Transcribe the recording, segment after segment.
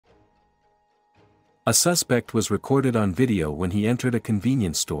A suspect was recorded on video when he entered a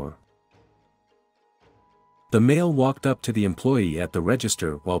convenience store. The male walked up to the employee at the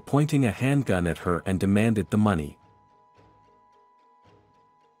register while pointing a handgun at her and demanded the money.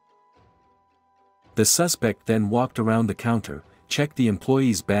 The suspect then walked around the counter, checked the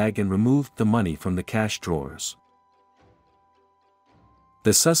employee's bag and removed the money from the cash drawers.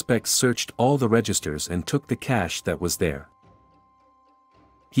 The suspect searched all the registers and took the cash that was there.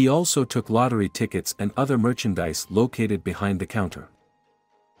 He also took lottery tickets and other merchandise located behind the counter.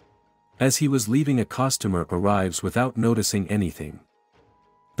 As he was leaving, a customer arrives without noticing anything.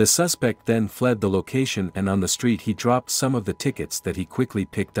 The suspect then fled the location, and on the street he dropped some of the tickets that he quickly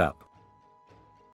picked up.